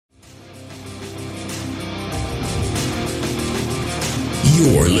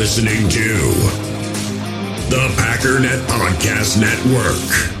You're listening to the Packernet Podcast Network.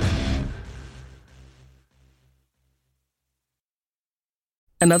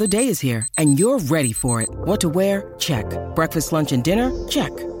 Another day is here, and you're ready for it. What to wear? Check. Breakfast, lunch, and dinner?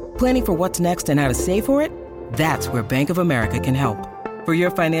 Check. Planning for what's next and how to save for it? That's where Bank of America can help. For your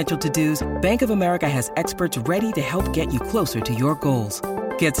financial to-dos, Bank of America has experts ready to help get you closer to your goals.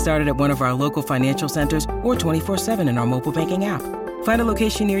 Get started at one of our local financial centers or 24/7 in our mobile banking app. Find a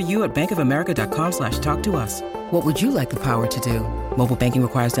location near you at bankofamerica.com/talktous. What would you like the power to do? Mobile banking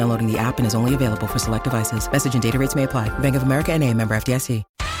requires downloading the app and is only available for select devices. Message and data rates may apply. Bank of America N.A., member FDIC.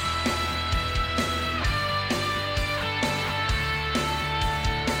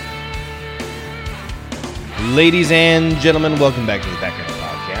 Ladies and gentlemen, welcome back to the Packernet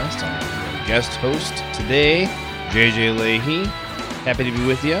Podcast. I'm your guest host today, JJ Leahy. Happy to be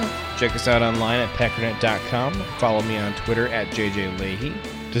with you. Check us out online at packernet.com. Follow me on Twitter at JJ Leahy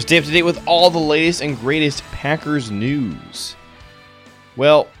to stay up to date with all the latest and greatest Packers news.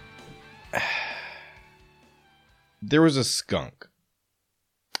 Well, there was a skunk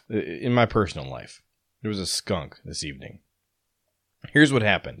in my personal life. There was a skunk this evening. Here's what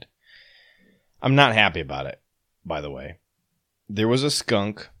happened. I'm not happy about it, by the way. There was a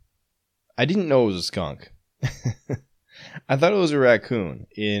skunk. I didn't know it was a skunk. I thought it was a raccoon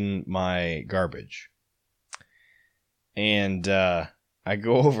in my garbage. And I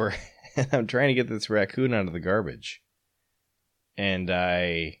go over and I'm trying to get this raccoon out of the garbage. And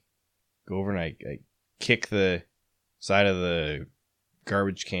I go over and I kick the side of the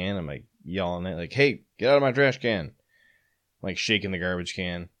garbage can. I'm like yelling at it, like, hey, get out of my trash can. I'm like shaking the garbage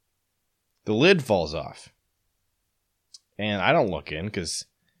can. The lid falls off. And I don't look in because,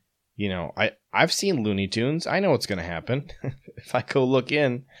 you know, I've seen Looney Tunes. I know what's going to happen. If I go look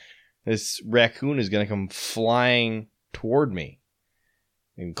in, this raccoon is going to come flying toward me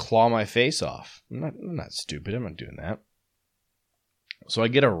and claw my face off. I'm not stupid. I'm not doing that. So I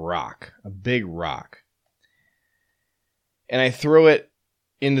get a rock, a big rock, and I throw it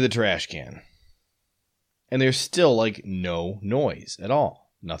into the trash can. And there's still, like, no noise at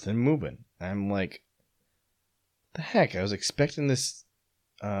all. Nothing moving. I'm like, the heck? I was expecting this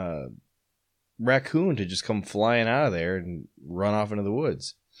raccoon to just come flying out of there and run off into the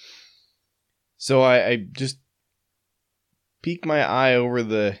woods. So I just peek my eye over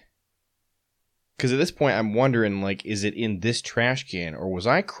the... Because at this point I'm wondering, like, is it in this trash can? Or was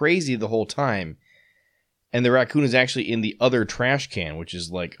I crazy the whole time and the raccoon is actually in the other trash can, which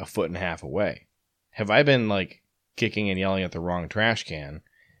is like a foot and a half away? Have I been, like, kicking and yelling at the wrong trash can?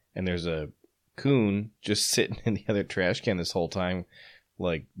 And there's a coon just sitting in the other trash can this whole time,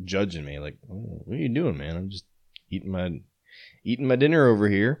 like, judging me. Like, oh, what are you doing, man? I'm just eating my dinner over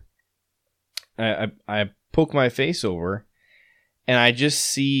here. I poke my face over, and I just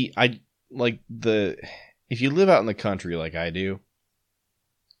see, if you live out in the country like I do,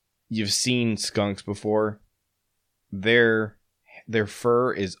 you've seen skunks before. Their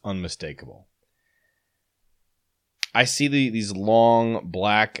fur is unmistakable. I see these long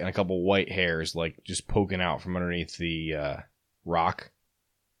black and a couple white hairs, like, just poking out from underneath the rock.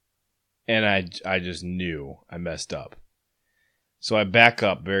 And I just knew I messed up. So I back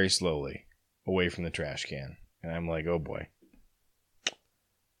up very slowly away from the trash can. And I'm like, oh boy.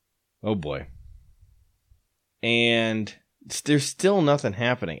 Oh boy. And there's still nothing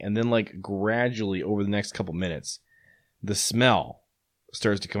happening. And then, like, gradually over the next couple minutes, the smell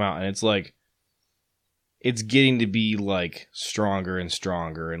starts to come out. And it's like, it's getting to be, like, stronger and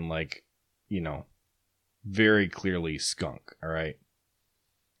stronger and, like, you know, very clearly skunk, all right?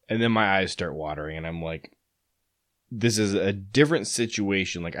 And then my eyes start watering, and I'm like, this is a different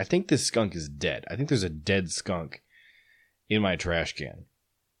situation. Like, I think this skunk is dead. I think there's a dead skunk in my trash can.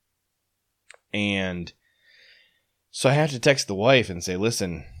 And so I have to text the wife and say,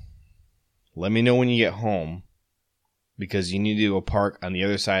 listen, let me know when you get home, because you need to go park on the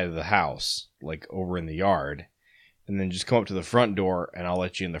other side of the house, like over in the yard, and then just come up to the front door and I'll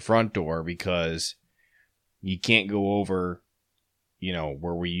let you in the front door, because you can't go over, you know,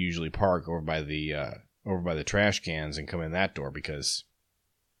 where we usually park over by the trash cans and come in that door, because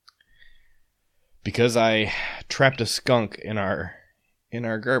I trapped a skunk in our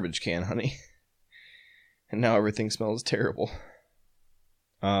garbage can, honey. And now everything smells terrible.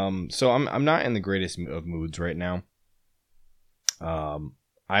 So I'm not in the greatest of moods right now.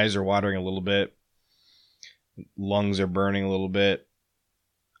 Eyes are watering a little bit. Lungs are burning a little bit.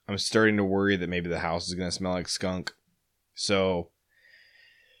 I'm starting to worry that maybe the house is going to smell like skunk. So,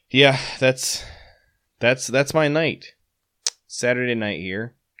 yeah, that's my night. Saturday night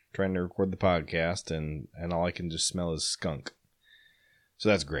here, trying to record the podcast, and all I can just smell is skunk. So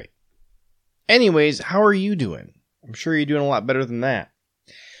that's great. Anyways, how are you doing? I'm sure you're doing a lot better than that.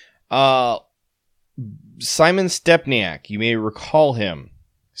 Simon Stepniak, you may recall him,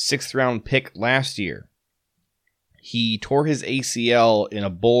 6th round pick last year. He tore his ACL in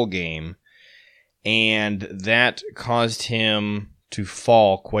a bowl game, and that caused him to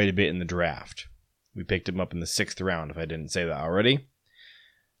fall quite a bit in the draft. We picked him up in the 6th round, if I didn't say that already.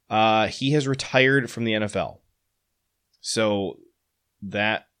 He has retired from the NFL. So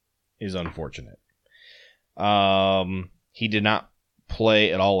that is unfortunate. He did not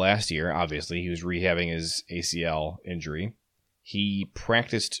play at all last year, obviously. He was rehabbing his ACL injury. He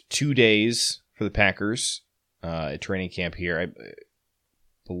practiced 2 days for the Packers at training camp here. I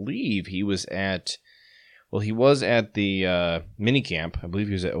believe he was at the mini camp. I believe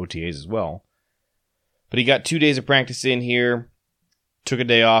he was at OTAs as well. But he got 2 days of practice in here, took a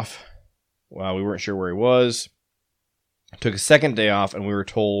day off. Well, we weren't sure where he was. Took a second day off, and we were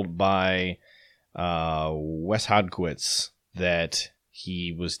told by Wes Hodkiewicz that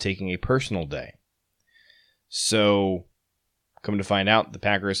he was taking a personal day. So, come to find out, the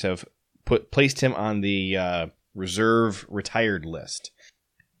Packers have placed him on the reserve retired list.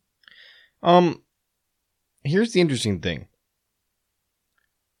 Here's the interesting thing.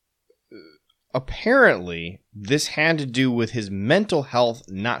 Apparently, this had to do with his mental health,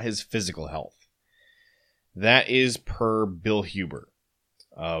 not his physical health. That is per Bill Huber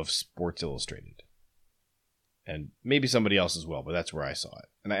of Sports Illustrated. And maybe somebody else as well, but that's where I saw it.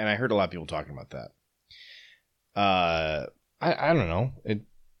 And I heard a lot of people talking about that. I don't know. It's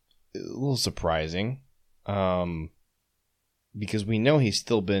a little surprising. Because we know he's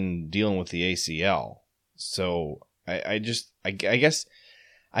still been dealing with the ACL. So I guess I'm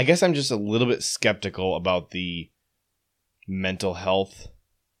just a little bit skeptical about the mental health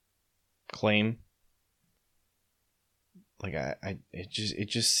claim. Like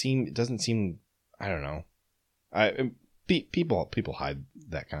it doesn't seem, I don't know. People hide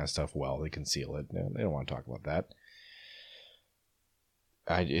that kind of stuff well. They conceal it. They don't want to talk about that.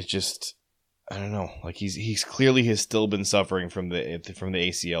 I don't know. Like he's clearly has still been suffering from the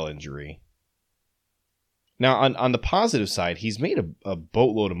ACL injury. Now on the positive side, he's made a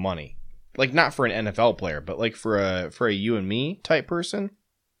boatload of money. Like not for an NFL player, but like for a you and me type person.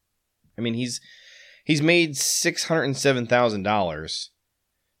 I mean, he's made $607,000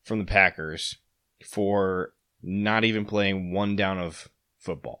 from the Packers for not even playing one down of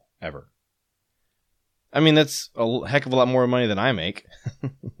football ever. I mean, that's a heck of a lot more money than I make.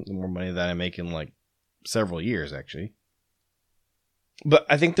 More money than I make in like several years, actually. But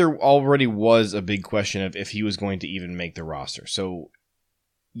I think there already was a big question of if he was going to even make the roster. So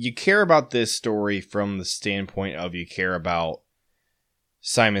you care about this story from the standpoint of you care about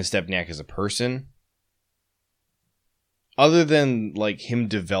Simon Stepniak as a person. Other than like him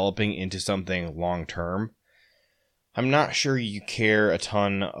developing into something long term, I'm not sure you care a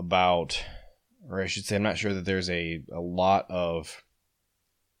ton about, or I should say I'm not sure that there's a lot of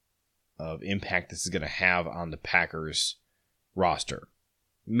impact this is going to have on the Packers roster.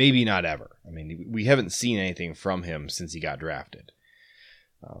 Maybe not ever. I mean, we haven't seen anything from him since he got drafted.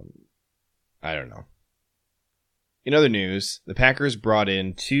 I don't know. In other news, the Packers brought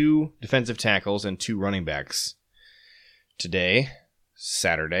in 2 defensive tackles and 2 running backs today,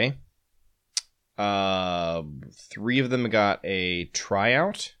 Saturday. 3 of them got a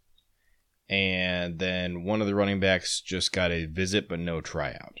tryout, and then one of the running backs just got a visit but no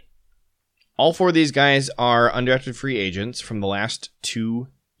tryout. All 4 of these guys are undrafted free agents from the last 2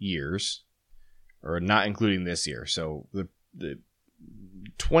 years, or not including this year, so the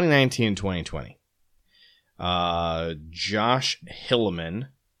 2019 and 2020. Josh Hilleman,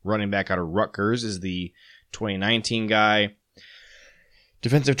 running back out of Rutgers, is the 2019 guy.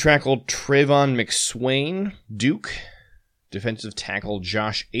 Defensive tackle Trayvon McSwain, Duke. Defensive tackle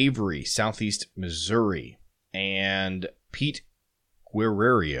Josh Avery, Southeast Missouri. And Pete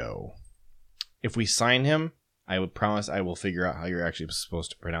Guerrero. If we sign him, I would promise I will figure out how you're actually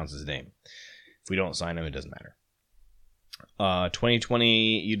supposed to pronounce his name. If we don't sign him, it doesn't matter.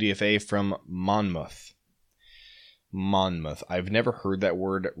 2020 UDFA from Monmouth. Monmouth. I've never heard that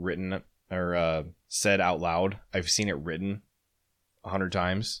word written or said out loud. I've seen it written 100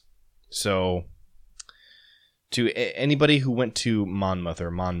 times. So, to anybody who went to Monmouth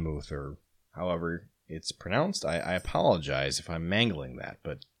or however it's pronounced, I apologize if I'm mangling that.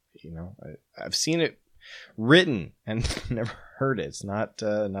 But, you know, I've seen it written and never heard it. It's not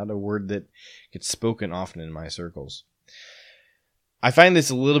a word that gets spoken often in my circles. I find this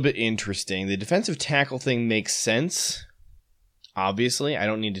a little bit interesting. The defensive tackle thing makes sense. Obviously, I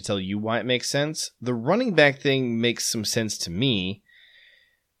don't need to tell you why it makes sense. The running back thing makes some sense to me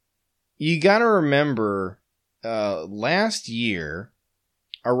you got to remember last year,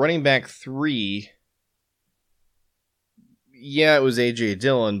 our running back 3, yeah, it was A.J.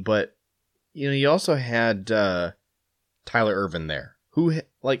 Dillon, but you also had Tyler Ervin there, who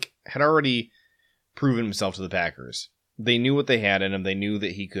had already proven himself to the Packers. They knew what they had in him. They knew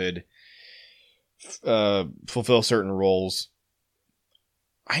that he could fulfill certain roles.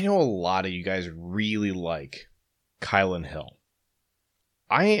 I know a lot of you guys really like Kylan Hill.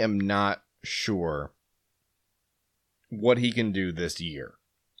 I am not sure what he can do this year.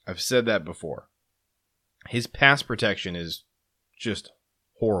 I've said that before. His pass protection is just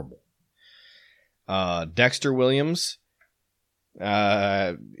horrible. Dexter Williams,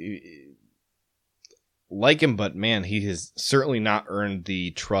 like him, but man, he has certainly not earned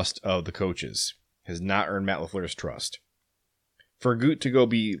the trust of the coaches. Has not earned Matt LaFleur's trust. For Goot to go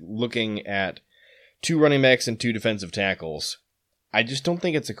be looking at 2 running backs and 2 defensive tackles, I just don't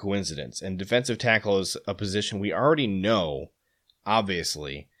think it's a coincidence. And defensive tackle is a position we already know,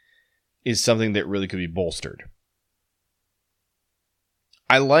 obviously, is something that really could be bolstered.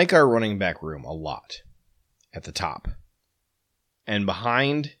 I like our running back room a lot at the top. And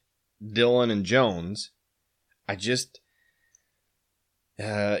behind Dillon and Jones, I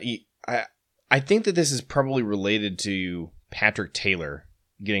think that this is probably related to Patrick Taylor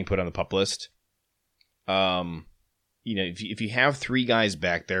getting put on the PUP list. If you have 3 guys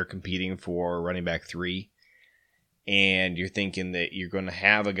back there competing for running back 3, and you're thinking that you're going to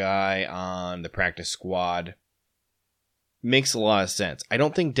have a guy on the practice squad, makes a lot of sense. I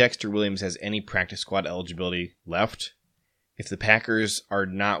don't think Dexter Williams has any practice squad eligibility left. If the Packers are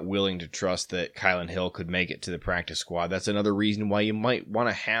not willing to trust that Kylan Hill could make it to the practice squad, that's another reason why you might want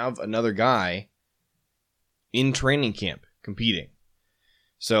to have another guy in training camp competing.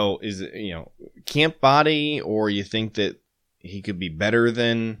 So is it, camp body, or you think that he could be better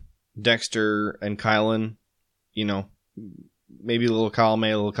than Dexter and Kylan? Maybe a little column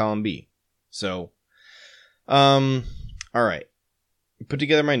A, a little column B. So, all right. Put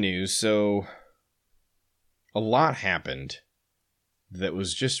together my news. So, a lot happened that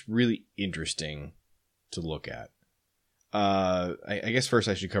was just really interesting to look at. I guess first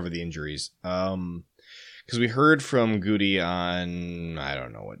I should cover the injuries. Because we heard from Goody on, I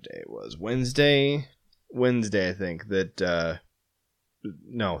don't know what day it was, Wednesday, I think, that,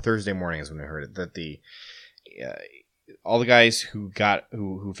 Thursday morning is when I heard it, that all the guys who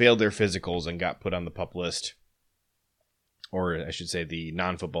failed their physicals and got put on the PUP list, or I should say the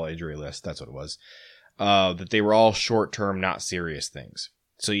non-football injury list, that's what it was, that they were all short-term, not serious things.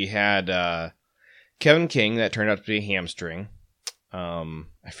 So you had Kevin King, that turned out to be a hamstring.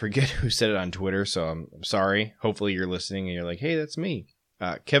 I forget who said it on Twitter, so I'm sorry. Hopefully you're listening and you're like, hey, that's me.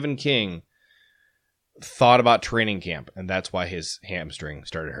 Kevin King thought about training camp, and that's why his hamstring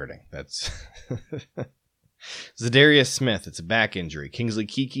started hurting. That's Zadarius Smith, it's a back injury. Kingsley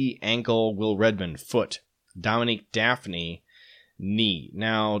Keke, ankle. Will Redmond, foot. Dominique Daphne, knee.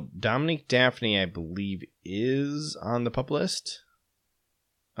 Now, Dominique Daphne, I believe, is on the PUP list.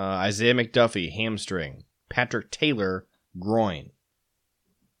 Isaiah McDuffie, hamstring. Patrick Taylor, groin.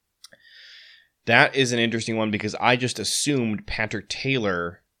 That is an interesting one because I just assumed Patrick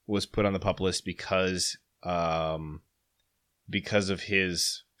Taylor was put on the PUP list because of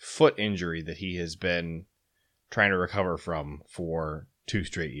his foot injury that he has been trying to recover from for 2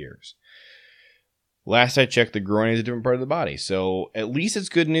 straight years. Last I checked, the groin is a different part of the body, so at least it's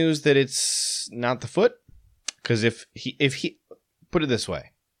good news that it's not the foot. Because if he put it this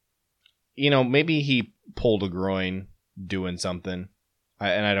way, maybe he pulled a groin doing something,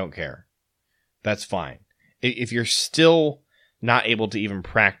 and I don't care. That's fine. If you're still not able to even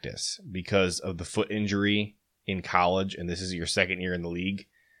practice because of the foot injury in college, and this is your second year in the league,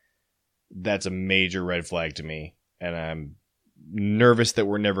 that's a major red flag to me, and I'm nervous that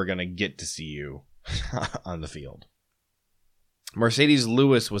we're never going to get to see you on the field. Mercedes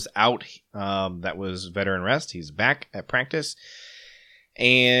Lewis was out. That was veteran rest. He's back at practice.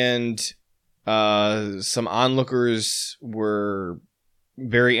 And some onlookers were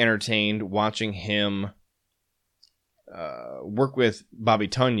very entertained watching him work with Bobby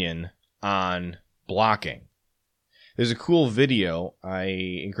Tunyon on blocking. There's a cool video. I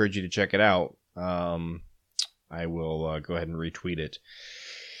encourage you to check it out. I will go ahead and retweet it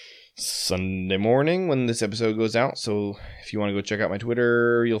Sunday morning when this episode goes out. So if you want to go check out my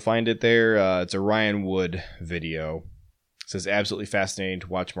Twitter, you'll find it there. It's a Ryan Wood video. It says, absolutely fascinating to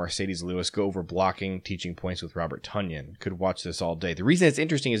watch Mercedes Lewis go over blocking, teaching points with Robert Tunyon. Could watch this all day. The reason it's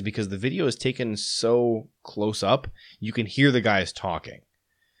interesting is because the video is taken so close up, you can hear the guys talking.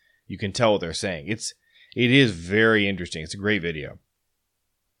 You can tell what they're saying. It is very interesting. It's a great video.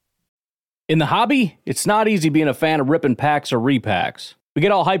 In the hobby, it's not easy being a fan of ripping packs or repacks. We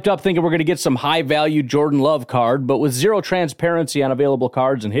get all hyped up thinking we're going to get some high-value Jordan Love card, but with zero transparency on available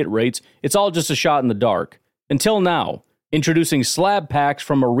cards and hit rates, it's all just a shot in the dark. Until now, introducing slab packs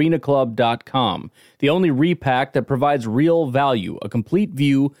from arenaclub.com, the only repack that provides real value, a complete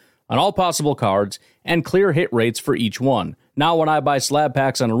view on all possible cards, and clear hit rates for each one. Now when I buy slab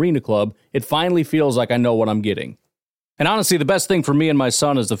packs on Arena Club, it finally feels like I know what I'm getting. And honestly, the best thing for me and my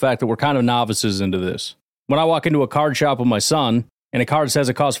son is the fact that we're kind of novices into this. When I walk into a card shop with my son, and a card says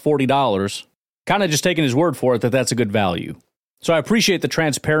it costs $40, kind of just taking his word for it that that's a good value. So I appreciate the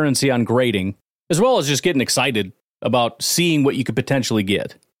transparency on grading, as well as just getting excited about seeing what you could potentially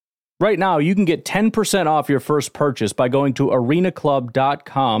get. Right now, you can get 10% off your first purchase by going to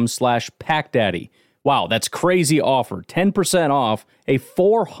arenaclub.com/packdaddy. Wow, that's crazy offer. 10% off a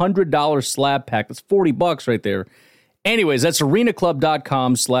 $400 slab pack. That's $40 right there. Anyways, that's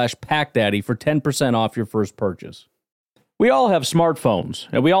arenaclub.com/packdaddy for 10% off your first purchase. We all have smartphones,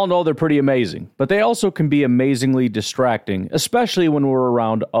 and we all know they're pretty amazing, but they also can be amazingly distracting, especially when we're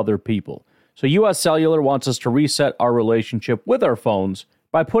around other people. So US Cellular wants us to reset our relationship with our phones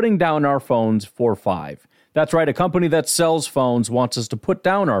by putting down our phones for $5. That's right, a company that sells phones wants us to put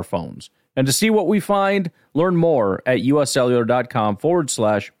down our phones. And to see what we find, learn more at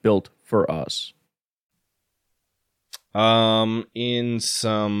uscellular.com/built for us. In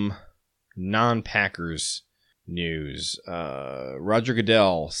some non-Packers news, Roger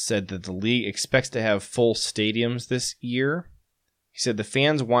Goodell said that the league expects to have full stadiums this year. He said the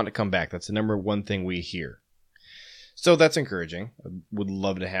fans want to come back. That's the number one thing we hear. So that's encouraging. I would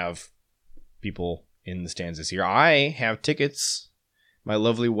love to have people in the stands this year. I have tickets. My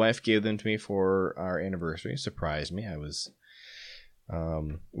lovely wife gave them to me for our anniversary. Surprised me.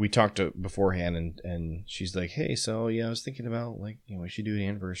 We talked beforehand, and she's like, "Hey, so I was thinking about we should do an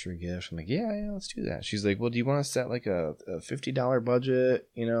anniversary gift." I'm like, "Yeah, let's do that." She's like, "Well, do you want to set like a $50 budget?"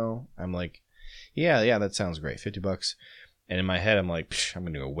 I'm like, "Yeah, that sounds great, $50." And in my head, I'm like, "I'm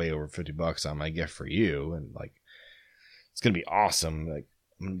gonna go way over $50 on my gift for you, and it's gonna be awesome. Like,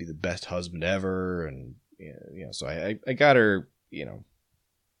 I'm gonna be the best husband ever." And so I got her,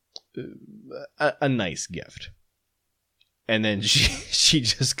 a nice gift. And then she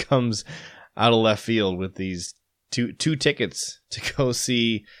just comes out of left field with these two tickets to go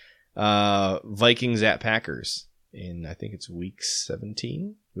see Vikings at Packers in, I think it's week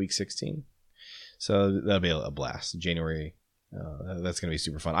 16. So that'll be a blast. January. That's going to be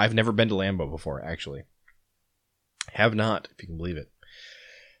super fun. I've never been to Lambeau before, actually. Have not, if you can believe it.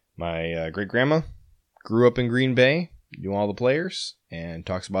 My great-grandma grew up in Green Bay, knew all the players, and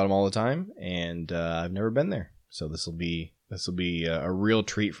talks about them all the time. And I've never been there. So this will be a real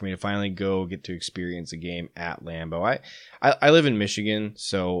treat for me to finally get to experience a game at Lambeau. I live in Michigan,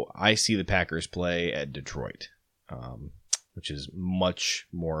 so I see the Packers play at Detroit, which is much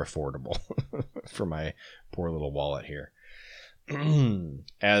more affordable for my poor little wallet here.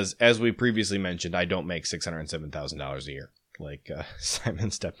 As we previously mentioned, I don't make $607,000 a year like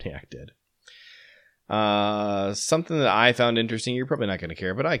Simon Stepniak did. Something that I found interesting, you're probably not going to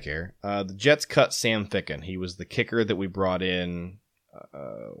care, but I care. The Jets cut Sam Ficken. He was the kicker that we brought in,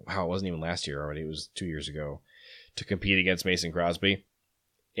 it wasn't even last year already, it was 2 years ago, to compete against Mason Crosby.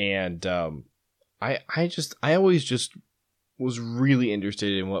 And I always just was really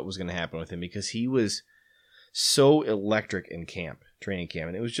interested in what was going to happen with him, because he was so electric in training camp.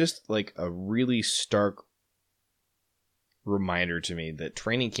 And it was just like a really stark reminder to me that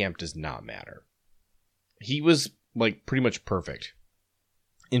training camp does not matter. He was pretty much perfect.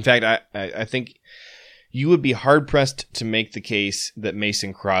 In fact, I think you would be hard pressed to make the case that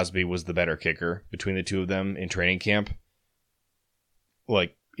Mason Crosby was the better kicker between the two of them in training camp.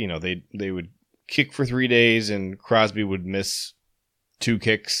 They would kick for 3 days and Crosby would miss 2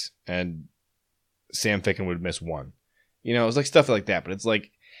 kicks and Sam Ficken would miss 1. It was stuff like that. But it's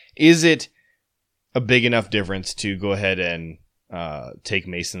is it a big enough difference to go ahead and take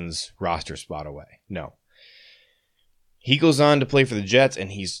Mason's roster spot away? No. He goes on to play for the Jets,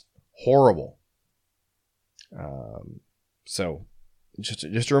 and he's horrible. So,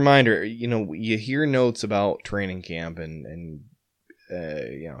 just a reminder, you hear notes about training camp and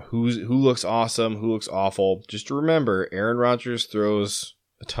who looks awesome, who looks awful. Just to remember, Aaron Rodgers throws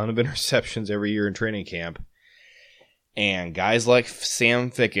a ton of interceptions every year in training camp, and guys like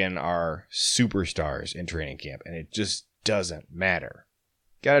Sam Ficken are superstars in training camp, and it just doesn't matter.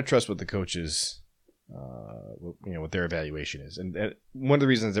 Gotta trust what the coaches. What their evaluation is. And one of the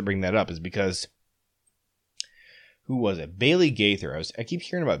reasons I bring that up is because, who was it? Bailey Gaither. I keep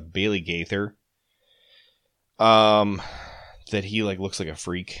hearing about Bailey Gaither. that he like looks like a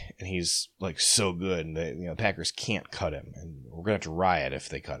freak and he's like so good, and the Packers can't cut him, and we're gonna have to riot if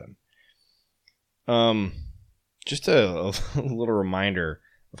they cut him. Just a little reminder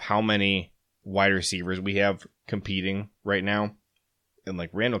of how many wide receivers we have competing right now, and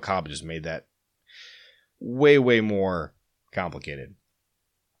like Randall Cobb just made that way more complicated.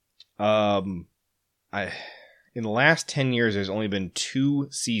 In the last 10 years, there's only been 2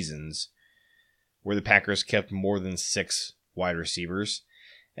 seasons where the Packers kept more than 6 wide receivers.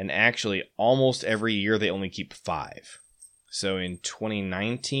 And actually, almost every year, they only keep 5. So in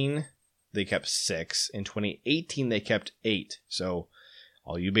 2019, they kept 6. In 2018, they kept 8. So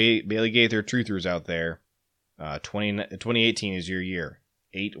all you Bailey Gaither truthers out there, 2018 is your year.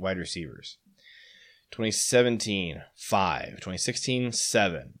 8 wide receivers. 2017, 5. 2016,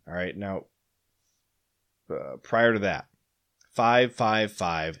 7. All right, now, prior to that, 5, 5,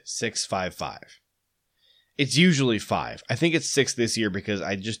 5, 6, 5, 5. It's usually 5. I think it's 6 this year because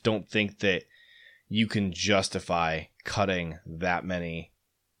I just don't think that you can justify cutting that many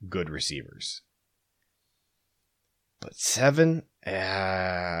good receivers. But 7,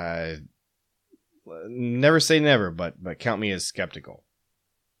 never say never, but count me as skeptical.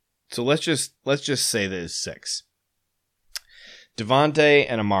 So let's just say that it's 6. Devontae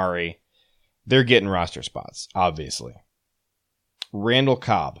and Amari, they're getting roster spots, obviously. Randall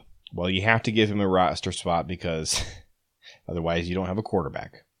Cobb, well, you have to give him a roster spot because otherwise you don't have a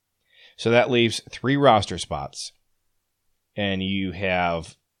quarterback. So that leaves 3 roster spots. And you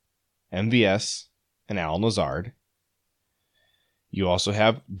have MVS and Allen Lazard. You also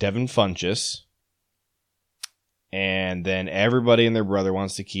have Devin Funchess. And then everybody and their brother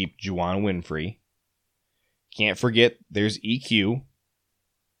wants to keep Juwan Winfrey. Can't forget there's EQ.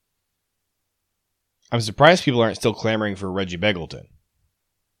 I'm surprised people aren't still clamoring for Reggie Begelton.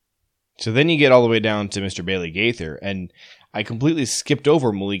 So then you get all the way down to Mr. Bailey Gaither, and I completely skipped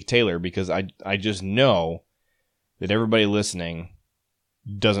over Malik Taylor because I just know that everybody listening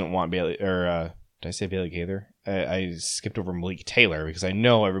doesn't want Bailey, or did I say Bailey Gaither? I skipped over Malik Taylor because I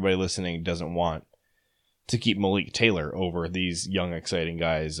know everybody listening doesn't want to keep Malik Taylor over these young, exciting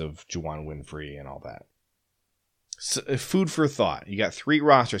guys of Juwan Winfrey and all that. So, food for thought. You got 3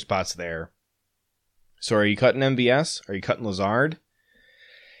 roster spots there. So are you cutting MVS? Are you cutting Lazard?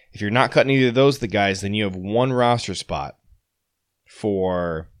 If you're not cutting either of those the guys, then you have 1 roster spot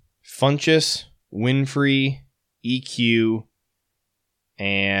for Funchess, Winfrey, EQ,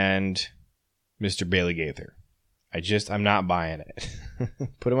 and Mr. Bailey Gaither. I'm not buying it.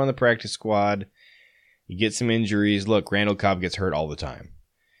 Put him on the practice squad. You get some injuries. Look, Randall Cobb gets hurt all the time.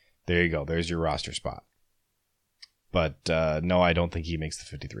 There you go. There's your roster spot. But no, I don't think he makes the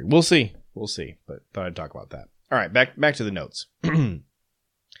 53. We'll see. But thought I'd talk about that. All right, back to the notes.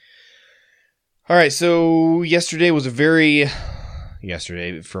 All right, so yesterday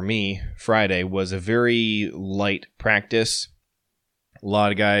for me, Friday was a very light practice. A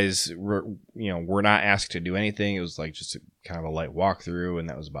lot of guys were not asked to do anything. It was like just kind of a light walkthrough, and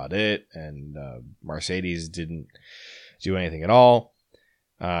that was about it. And Mercedes didn't do anything at all.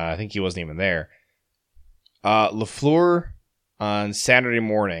 I think he wasn't even there. LaFleur on Saturday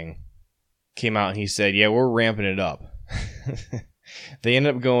morning came out and he said, yeah, we're ramping it up. They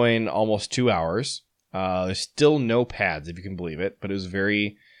ended up going almost 2 hours. There's still no pads, if you can believe it, but it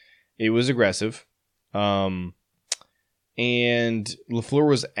was aggressive. And LaFleur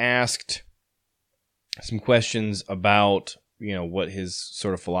was asked some questions about, what his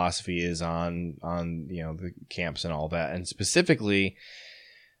sort of philosophy is on the camps and all that. And specifically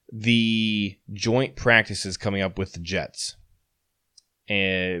the joint practices coming up with the Jets.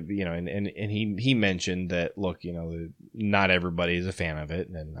 And he mentioned that, look, not everybody is a fan of it,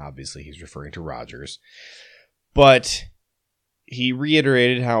 and obviously he's referring to Rodgers. But he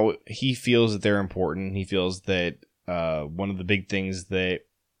reiterated how he feels that they're important. He feels that one of the big things that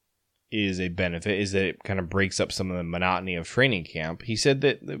is a benefit is that it kind of breaks up some of the monotony of training camp. He said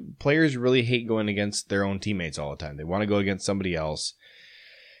that the players really hate going against their own teammates all the time. They want to go against somebody else.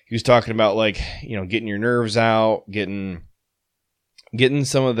 He was talking about, getting your nerves out, getting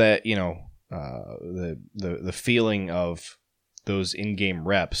some of that, the feeling of those in-game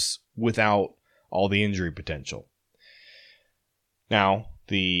reps without all the injury potential. Now,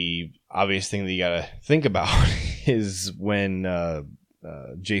 the obvious thing that you got to think about is when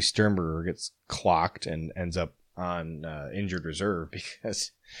Jay Sternberger gets clocked and ends up on injured reserve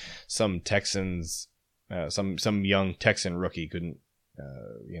because some young Texan rookie couldn't,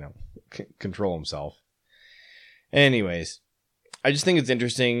 control himself. Anyways, I just think it's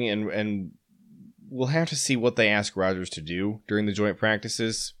interesting, and we'll have to see what they ask Rodgers to do during the joint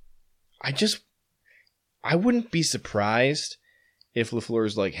practices. I wouldn't be surprised if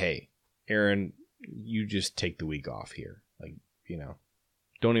LaFleur's like, hey, Aaron, you just take the week off here. Like,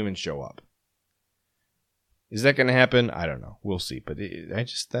 don't even show up. Is that going to happen? I don't know. We'll see. But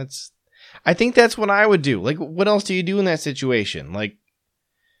I think that's what I would do. Like, what else do you do in that situation? Like,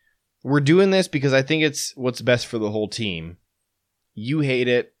 we're doing this because I think it's what's best for the whole team. You hate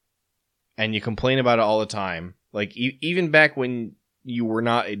it, and you complain about it all the time. Like, even back when you were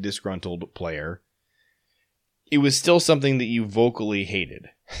not a disgruntled player, it was still something that you vocally hated.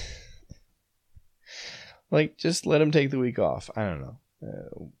 Like, just let him take the week off. I don't know.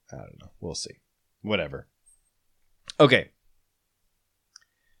 We'll see. Whatever. Okay.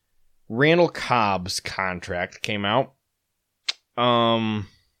 Randall Cobb's contract came out.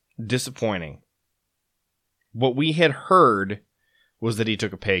 Disappointing. What we had heard was that he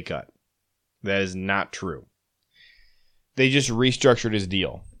took a pay cut. That is not true. They just restructured his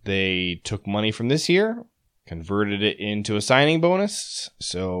deal. They took money from this year, converted it into a signing bonus,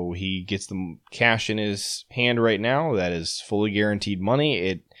 so he gets the cash in his hand right now. That is fully guaranteed money.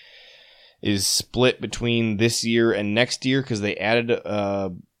 It is split between this year and next year because they added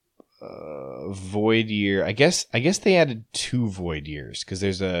a void year. I guess they added 2 void years because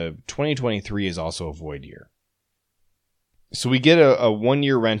there's a 2023 is also a void year. So we get a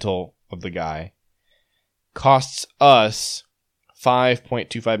 1-year rental of the guy. Costs us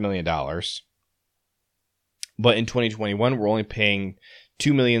 $5.25 million. But in 2021, we're only paying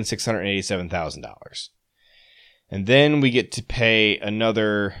 $2,687,000. And then we get to pay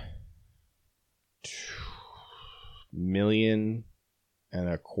another $1.25 million,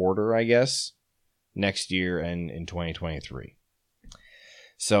 I guess, next year and in 2023.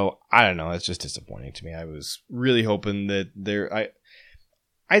 So I don't know. That's just disappointing to me. I was really hoping that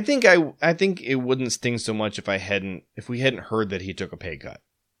I think it wouldn't sting so much if we hadn't heard that he took a pay cut.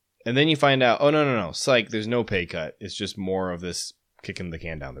 And then you find out, oh, no, psych, there's no pay cut. It's just more of this kicking the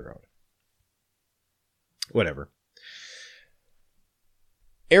can down the road. Whatever.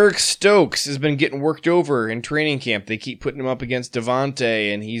 Eric Stokes has been getting worked over in training camp. They keep putting him up against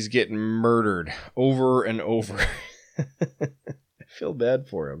Davante, and he's getting murdered over and over. I feel bad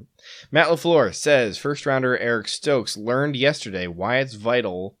for him. Matt LaFleur says first-rounder Eric Stokes learned yesterday why it's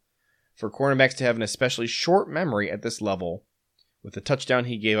vital for cornerbacks to have an especially short memory at this level with the touchdown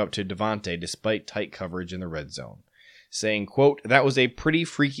he gave up to Davante despite tight coverage in the red zone, saying, quote, that was a pretty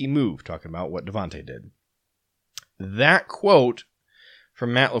freaky move, talking about what Davante did. That quote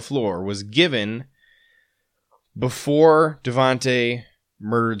from Matt LaFleur was given before Davante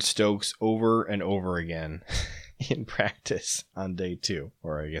murdered Stokes over and over again in practice on day 2,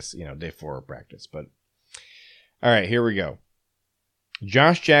 or I guess, day 4 of practice. But all right, here we go.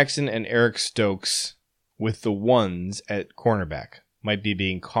 Josh Jackson and Eric Stokes with the ones at cornerback might be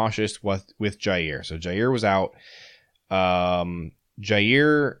being cautious with Jair. So Jair was out.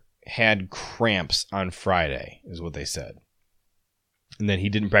 Jair had cramps on Friday, is what they said. And then he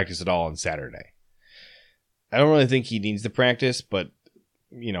didn't practice at all on Saturday. I don't really think he needs to practice, but,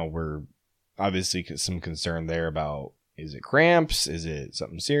 we're obviously some concern there about, is it cramps? Is it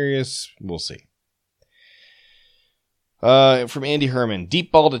something serious? We'll see. From Andy Herman,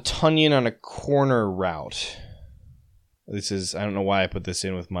 deep ball to Tonyan on a corner route. This is, I don't know why I put this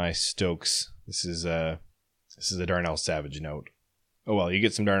in with my Stokes. This is a Darnell Savage note. Oh, well, you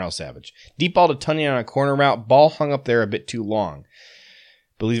get some Darnell Savage. Deep ball to Tonyan on a corner route. Ball hung up there a bit too long.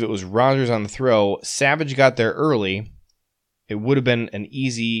 Believe it was Rodgers on the throw. Savage got there early. It would have been an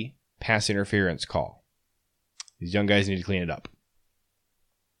easy pass interference call. These young guys need to clean it up.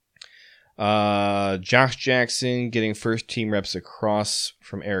 Josh Jackson getting first team reps across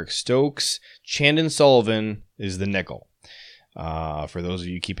from Eric Stokes. Chandon Sullivan is the nickel. For those of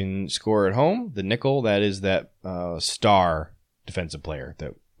you keeping score at home, the nickel, that is that star defensive player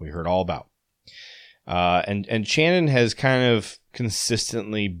that we heard all about. And Chandon has kind of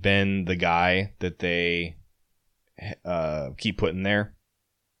consistently been the guy that they keep putting there.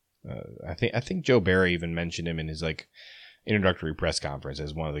 I think Joe Barry even mentioned him in his introductory press conference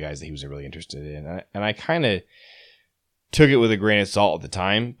as one of the guys that he was really interested in. And I kind of took it with a grain of salt at the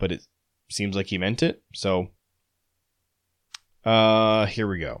time, but it seems like he meant it. So here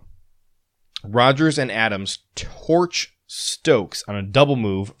we go. Rodgers and Adams torch Stokes on a double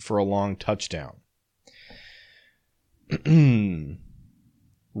move for a long touchdown.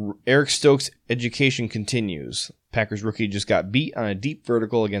 Eric Stokes' education continues. Packers rookie just got beat on a deep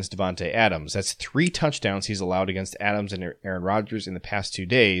vertical against Davante Adams. That's 3 touchdowns he's allowed against Adams and Aaron Rodgers in the past 2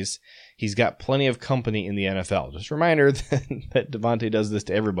 days. He's got plenty of company in the NFL. Just a reminder that Davante does this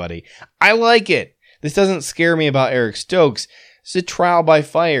to everybody. I like it. This doesn't scare me about Eric Stokes. It's a trial by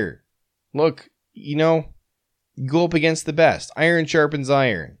fire. Look, you You go up against the best. Iron sharpens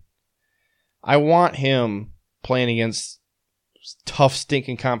iron. I want him playing against tough,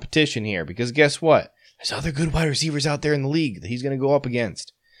 stinking competition here because guess what? There's other good wide receivers out there in the league that he's going to go up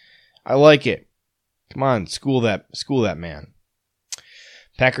against. I like it. Come on, school that man.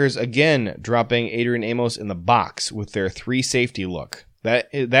 Packers again dropping Adrian Amos in the box with their 3 safety look. That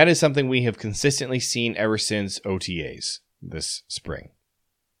is something we have consistently seen ever since OTAs this spring.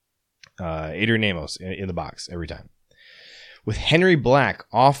 Adrian Amos in the box every time. With Henry Black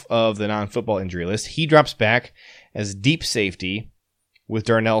off of the non-football injury list, he drops back as deep safety with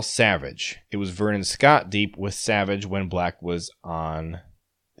Darnell Savage. It was Vernon Scott deep with Savage when Black was on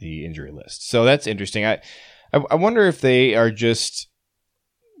the injury list. So that's interesting. I wonder if they are just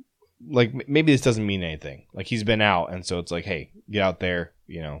like, maybe this doesn't mean anything. Like he's been out, and so it's like, hey, get out there,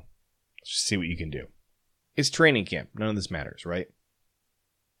 just see what you can do. It's training camp. None of this matters, right?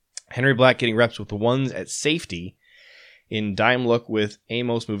 Henry Black getting reps with the ones at safety in dime look with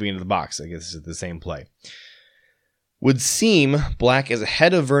Amos moving into the box. I guess this is the same play. Would seem Black is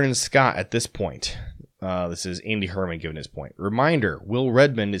ahead of Vernon Scott at this point. This is Andy Herman giving his point. Reminder, Will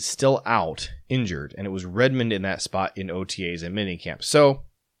Redmond is still out, injured, and it was Redmond in that spot in OTAs and minicamp. So,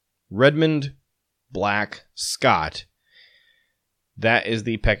 Redmond, Black, Scott, that is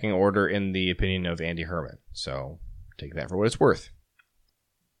the pecking order in the opinion of Andy Herman. So, take that for what it's worth.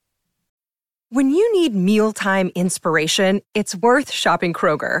 When you need mealtime inspiration, it's worth shopping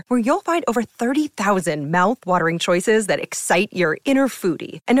Kroger, where you'll find over 30,000 mouth-watering choices that excite your inner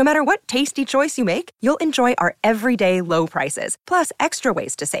foodie. And no matter what tasty choice you make, you'll enjoy our everyday low prices, plus extra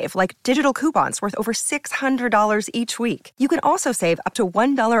ways to save, like digital coupons worth over $600 each week. You can also save up to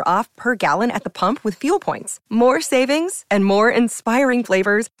 $1 off per gallon at the pump with fuel points. More savings and more inspiring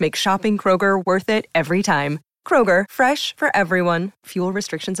flavors make shopping Kroger worth it every time. Kroger, fresh for everyone. Fuel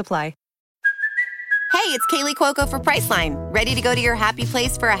restrictions apply. Hey, it's Kaylee Cuoco for Priceline. Ready to go to your happy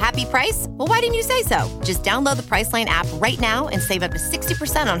place for a happy price? Well, why didn't you say so? Just download the Priceline app right now and save up to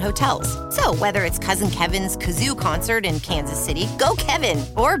 60% on hotels. So whether it's Cousin Kevin's Kazoo Concert in Kansas City, go Kevin,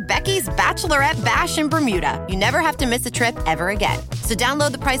 or Becky's Bachelorette Bash in Bermuda, you never have to miss a trip ever again. So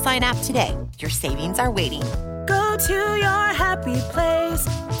download the Priceline app today. Your savings are waiting. Go to your happy place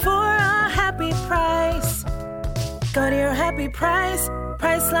for a happy price. Go to your happy price,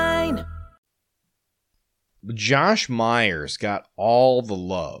 Priceline. Josh Myers got all the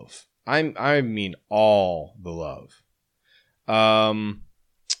love. I mean all the love.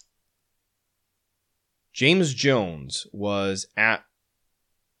 James Jones was at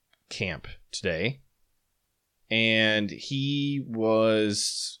camp today, and he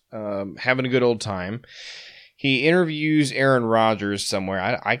was having a good old time. He interviews Aaron Rodgers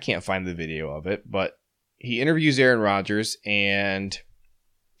somewhere. I can't find the video of it, but he interviews Aaron Rodgers and...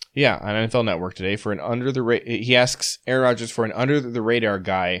 yeah, on NFL Network today for he asks Aaron Rodgers for an under-the-radar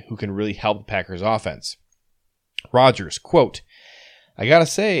guy who can really help the Packers offense. Rodgers, quote, I gotta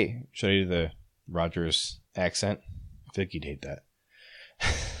say, should I do the Rodgers accent? I think you'd hate that.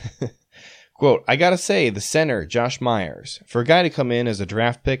 Quote, I gotta say, the center, Josh Myers, for a guy to come in as a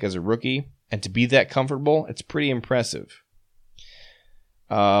draft pick as a rookie and to be that comfortable, it's pretty impressive.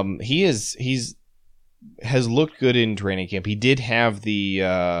 Has looked good in training camp. He did have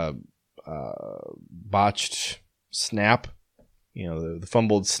the botched snap, the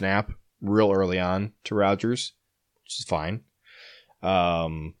fumbled snap real early on to Rodgers, which is fine.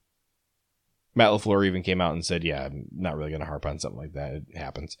 Matt LaFleur even came out and said, yeah, I'm not really going to harp on something like that. It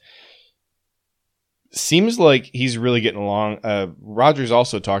happens. Seems like he's really getting along. Rodgers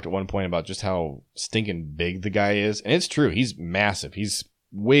also talked at one point about just how stinking big the guy is. And it's true. He's massive. He's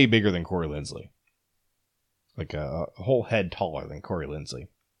way bigger than Corey Linsley. Like a whole head taller than Corey Linsley.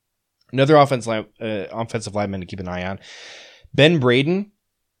 Another offensive lineman to keep an eye on. Ben Braden,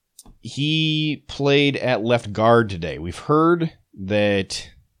 he played at left guard today. We've heard that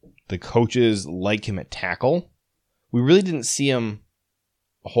the coaches like him at tackle. We really didn't see him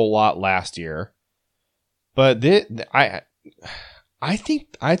a whole lot last year. But I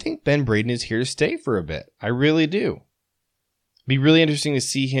think Ben Braden is here to stay for a bit. I really do. It'd be really interesting to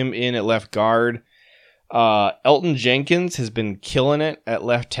see him in at left guard. Elton Jenkins has been killing it at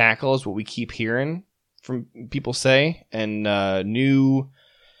left tackle, is what we keep hearing from people say. And new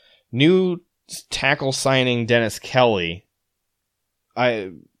tackle signing Dennis Kelly.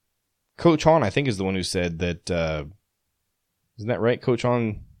 Coach Hahn, I think, is the one who said that. Isn't that right, Coach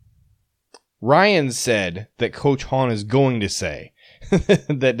Hahn? Ryan said that Coach Hahn is going to say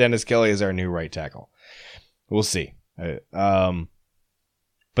that Dennis Kelly is our new right tackle. We'll see. But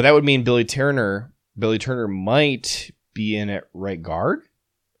that would mean Billy Turner might be in at right guard.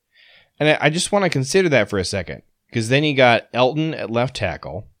 And I just want to consider that for a second. Because then you got Elton at left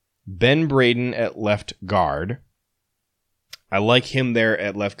tackle, Ben Braden at left guard. I like him there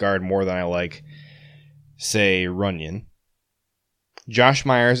at left guard more than I like, say, Runyon. Josh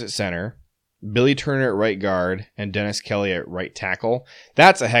Myers at center, Billy Turner at right guard, and Dennis Kelly at right tackle.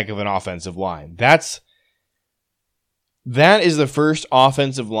 That's a heck of an offensive line. That is the first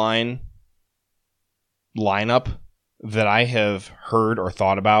offensive line lineup that I have heard or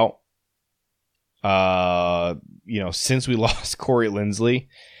thought about since we lost Corey Linsley.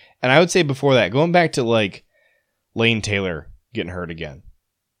 And I would say before that, going back to like Lane Taylor getting hurt again.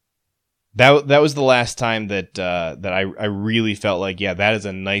 That was the last time that I really felt like, yeah, that is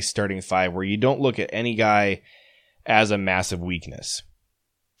a nice starting five where you don't look at any guy as a massive weakness.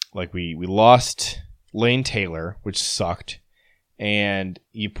 Like we lost Lane Taylor, which sucked, and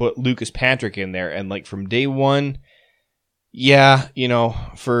you put Lucas Patrick in there, and like from day one, yeah,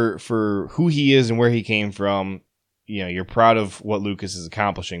 for who he is and where he came from, you're proud of what Lucas is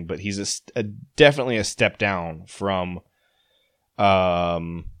accomplishing, but he's definitely a step down from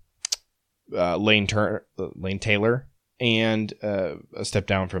Lane Taylor, and a step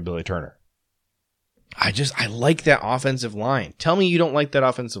down from Billy Turner. I like that offensive line. Tell me you don't like that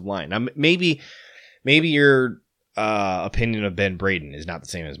offensive line. Now, maybe your opinion of Ben Braden is not the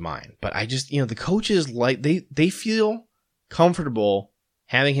same as mine, but I just, the coaches they feel comfortable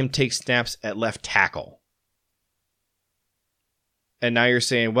having him take snaps at left tackle. And now you're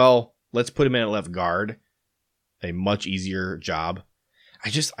saying, well, let's put him in at left guard. A much easier job.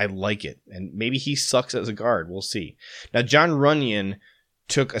 I like it. And maybe he sucks as a guard. We'll see. Now, John Runyon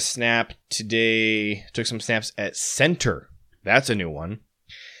took some snaps at center. That's a new one.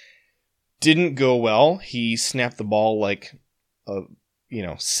 Didn't go well. He snapped the ball like,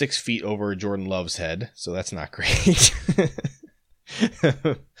 6 feet over Jordan Love's head. So that's not great.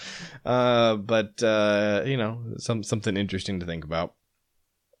 But something interesting to think about.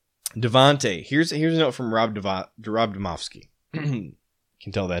 Devontae. Here's a note from Rob Domofsky.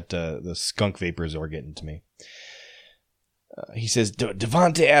 Can tell that the skunk vapors are getting to me. He says,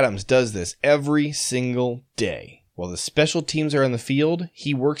 Devontae Adams does this every single day. While the special teams are on the field,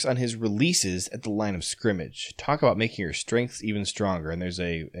 he works on his releases at the line of scrimmage. Talk about making your strengths even stronger. And there's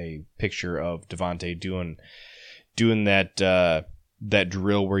a picture of Devontae doing that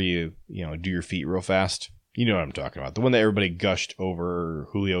drill where you do your feet real fast. You know what I'm talking about. The one that everybody gushed over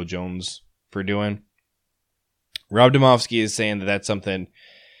Julio Jones for doing. Rob Domofsky is saying that that's something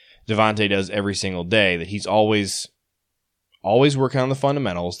Devontae does every single day, that he's always working on the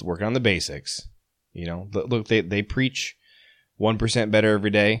fundamentals, working on the basics. Look, they preach 1% better every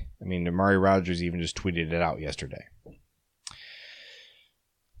day. I mean, Amari Rodgers even just tweeted it out yesterday.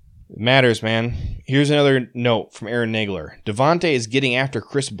 It matters, man. Here's another note from Aaron Nagler. Devontae is getting after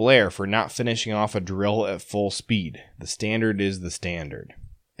Chris Blair for not finishing off a drill at full speed. The standard is the standard.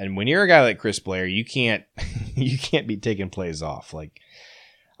 And when you're a guy like Chris Blair, you can't be taking plays off. Like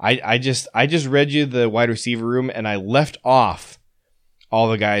I just read you the wide receiver room, and I left off all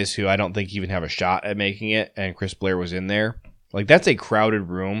the guys who I don't think even have a shot at making it, and Chris Blair was in there. Like, that's a crowded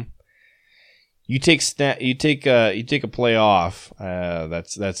room. You take a play off.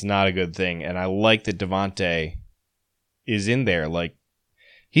 That's not a good thing. And I like that Devontae is in there. Like,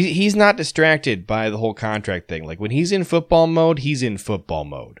 he's not distracted by the whole contract thing. Like, when he's in football mode, he's in football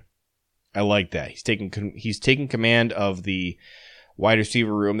mode. I like that. He's taking command of the wide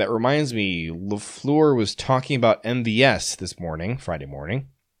receiver room. That reminds me, LaFleur was talking about MVS this morning, Friday morning,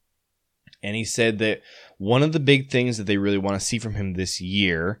 and he said that one of the big things that they really want to see from him this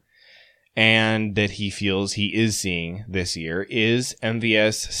year, and that he feels he is seeing this year, is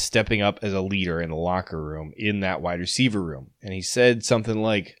MVS stepping up as a leader in the locker room, in that wide receiver room. And he said something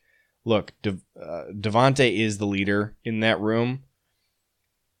like, look, Devontae is the leader in that room,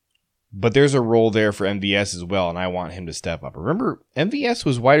 but there's a role there for MVS as well, and I want him to step up. Remember, MVS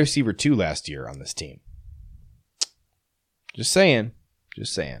was wide receiver 2 last year on this team. Just saying.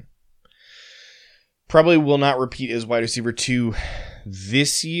 Probably will not repeat as wide receiver 2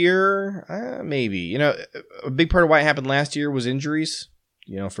 this year. Maybe. A big part of why it happened last year was injuries,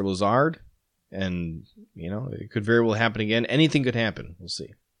 for Lazard. And, it could very well happen again. Anything could happen. We'll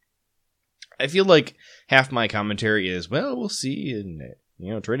see. I feel like half my commentary is, well, we'll see, and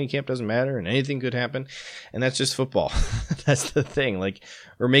training camp doesn't matter, and anything could happen, and that's just football. That's the thing. Like,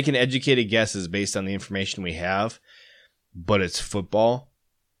 we're making educated guesses based on the information we have, but it's football,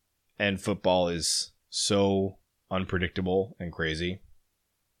 and football is so unpredictable and crazy.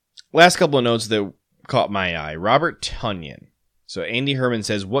 Last couple of notes that caught my eye. Robert Tonyan. So Andy Herman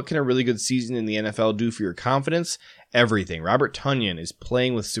says, what can a really good season in the NFL do for your confidence everything. Robert Tonyan is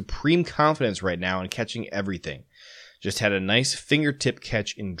playing with supreme confidence right now and catching everything. Just had a nice fingertip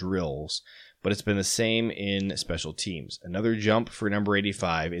catch in drills, but it's been the same in special teams. Another jump for number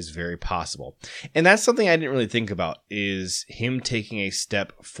 85 is very possible. And that's something I didn't really think about, is him taking a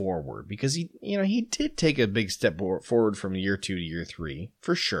step forward, because he did take a big step forward from year 2 to year 3,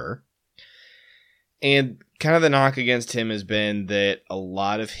 for sure. And kind of the knock against him has been that a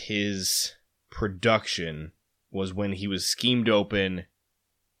lot of his production was when he was schemed open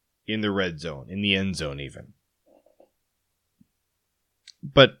in the red zone, in the end zone even.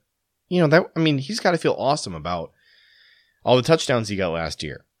 But, he's got to feel awesome about all the touchdowns he got last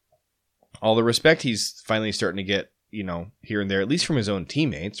year. All the respect he's finally starting to get, here and there, at least from his own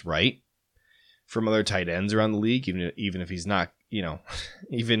teammates, right? From other tight ends around the league, even if he's not,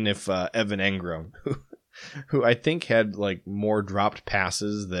 even if Evan Engram, who I think had like more dropped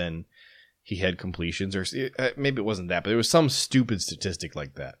passes than he had completions, or maybe it wasn't that, but there was some stupid statistic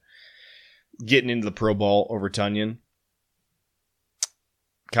like that. Getting into the Pro Bowl over Tonyan.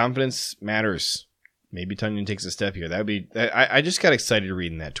 Confidence matters. Maybe Tonyan takes a step here. That would be. I just got excited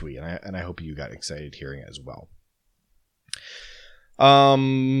reading that tweet, and I hope you got excited hearing it as well.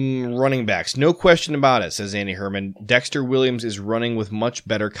 Running backs, no question about it, says Andy Herman. Dexter Williams is running with much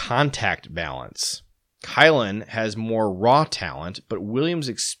better contact balance. Kylan has more raw talent, but Williams'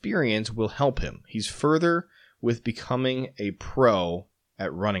 experience will help him. He's further with becoming a pro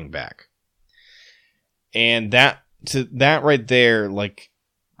at running back. And that right there, like,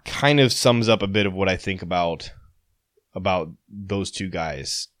 kind of sums up a bit of what I think about those two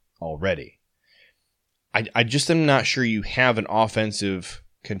guys already. I just am not sure you have an offensive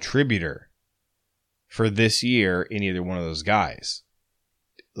contributor for this year in either one of those guys.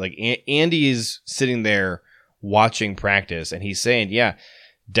 Like, Andy is sitting there watching practice, and he's saying, yeah,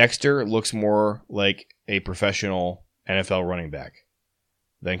 Dexter looks more like a professional NFL running back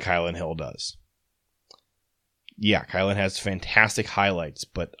than Kylan Hill does. Yeah, Kylan has fantastic highlights,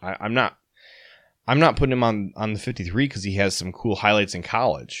 but I'm not putting him on the 53 because he has some cool highlights in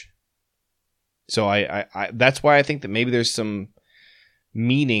college. So I that's why I think that maybe there's some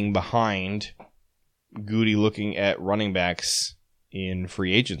meaning behind Goody looking at running backs in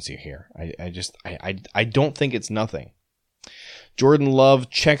free agency here. I don't think it's nothing. Jordan Love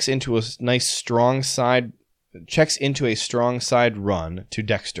checks into a strong side run to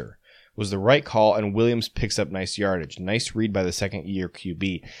Dexter. Was the right call, and Williams picks up nice yardage. Nice read by the second-year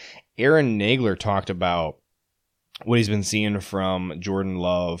QB. Aaron Nagler talked about what he's been seeing from Jordan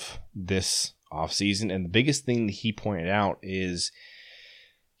Love this offseason, and the biggest thing that he pointed out is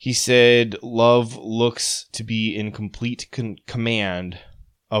he said Love looks to be in complete command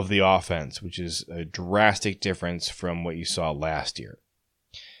of the offense, which is a drastic difference from what you saw last year.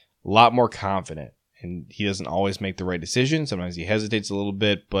 A lot more confident, and he doesn't always make the right decision. Sometimes he hesitates a little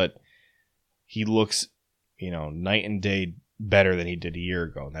bit, but he looks, night and day better than he did a year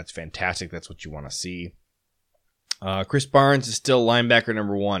ago. And that's fantastic. That's what you want to see. Chris Barnes is still linebacker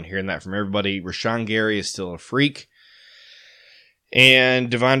number 1. Hearing that from everybody. Rashawn Gary is still a freak.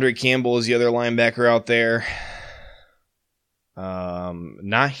 And Devondre Campbell is the other linebacker out there.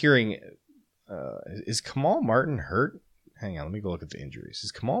 Not hearing... is Kamal Martin hurt? Hang on, let me go look at the injuries.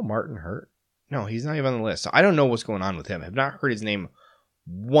 Is Kamal Martin hurt? No, he's not even on the list. So I don't know what's going on with him. I have not heard his name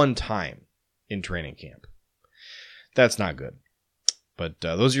one time in training camp. That's not good. But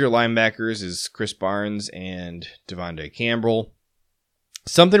those are your linebackers, is Chris Barnes and Devondre Campbell.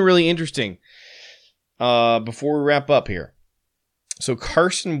 Something really interesting before we wrap up here. So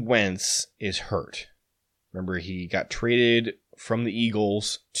Carson Wentz is hurt. Remember, he got traded from the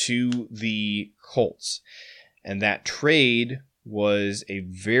Eagles to the Colts. And that trade was a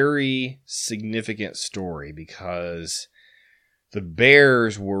very significant story because the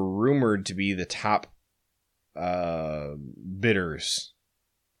Bears were rumored to be the top bidders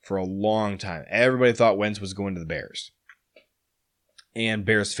for a long time. Everybody thought Wentz was going to the Bears. And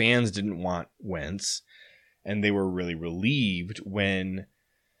Bears fans didn't want Wentz. And they were really relieved when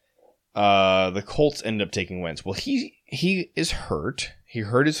the Colts ended up taking Wentz. Well, he is hurt. He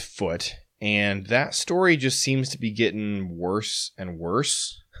hurt his foot. And that story just seems to be getting worse and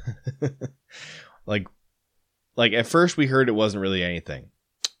worse. Like at first we heard it wasn't really anything.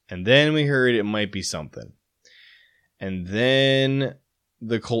 And then we heard it might be something. And then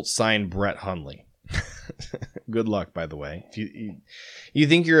the Colts signed Brett Hundley. Good luck, by the way. If you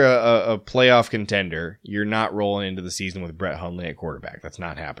think you're a playoff contender, you're not rolling into the season with Brett Hundley at quarterback. That's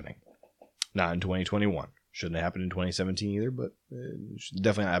not happening. Not in 2021. Shouldn't have happened in 2017 either, but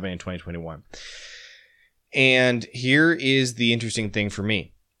definitely not happening in 2021. And here is the interesting thing for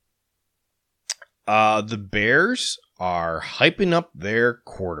me. The Bears are hyping up their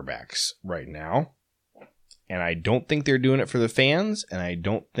quarterbacks right now. And I don't think they're doing it for the fans, and I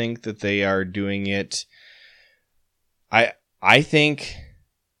don't think that they are doing it. I think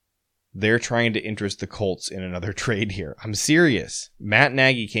they're trying to interest the Colts in another trade here. I'm serious. Matt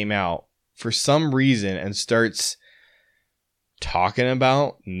Nagy came out for some reason and starts talking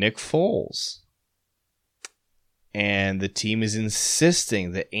about Nick Foles. And the team is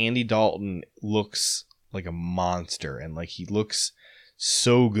insisting that Andy Dalton looks like a monster and like he looks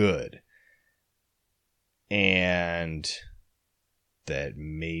so good. And that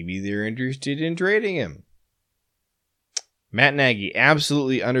maybe they're interested in trading him. Matt Nagy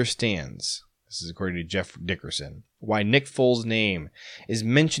absolutely understands, this is according to Jeff Dickerson, why Nick Foles' name is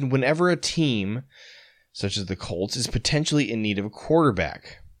mentioned whenever a team, such as the Colts, is potentially in need of a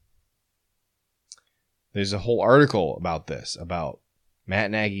quarterback. There's a whole article about this, about Matt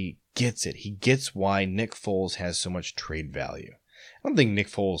Nagy gets it. He gets why Nick Foles has so much trade value. I don't think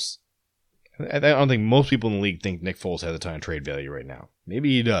most people in the league think Nick Foles has a ton of trade value right now.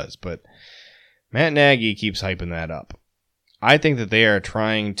 Maybe he does, but Matt Nagy keeps hyping that up. I think that they are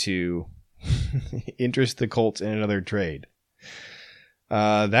trying to interest the Colts in another trade.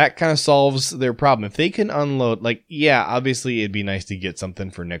 That kind of solves their problem. If they can unload, obviously it'd be nice to get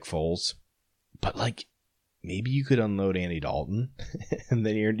something for Nick Foles, but maybe you could unload Andy Dalton, and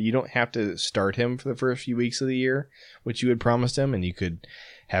then you don't have to start him for the first few weeks of the year, which you had promised him, and you could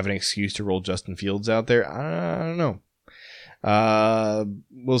have an excuse to roll Justin Fields out there. I don't know.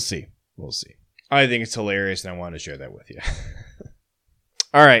 We'll see. I think it's hilarious, and I wanted to share that with you.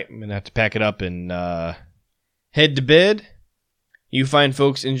 All right, I'm going to have to pack it up and head to bed. You fine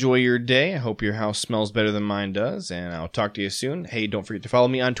folks, enjoy your day. I hope your house smells better than mine does, and I'll talk to you soon. Hey, don't forget to follow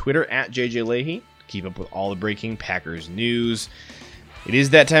me on Twitter at JJ Leahy. Keep up with all the breaking Packers news. It is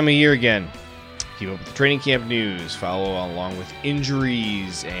that time of year again. Keep up with the training camp news. Follow along with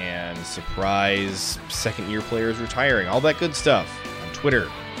injuries and surprise second-year players retiring. All that good stuff on Twitter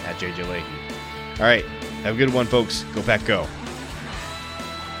at JJ Leahy. All right, have a good one, folks. Go Pack Go.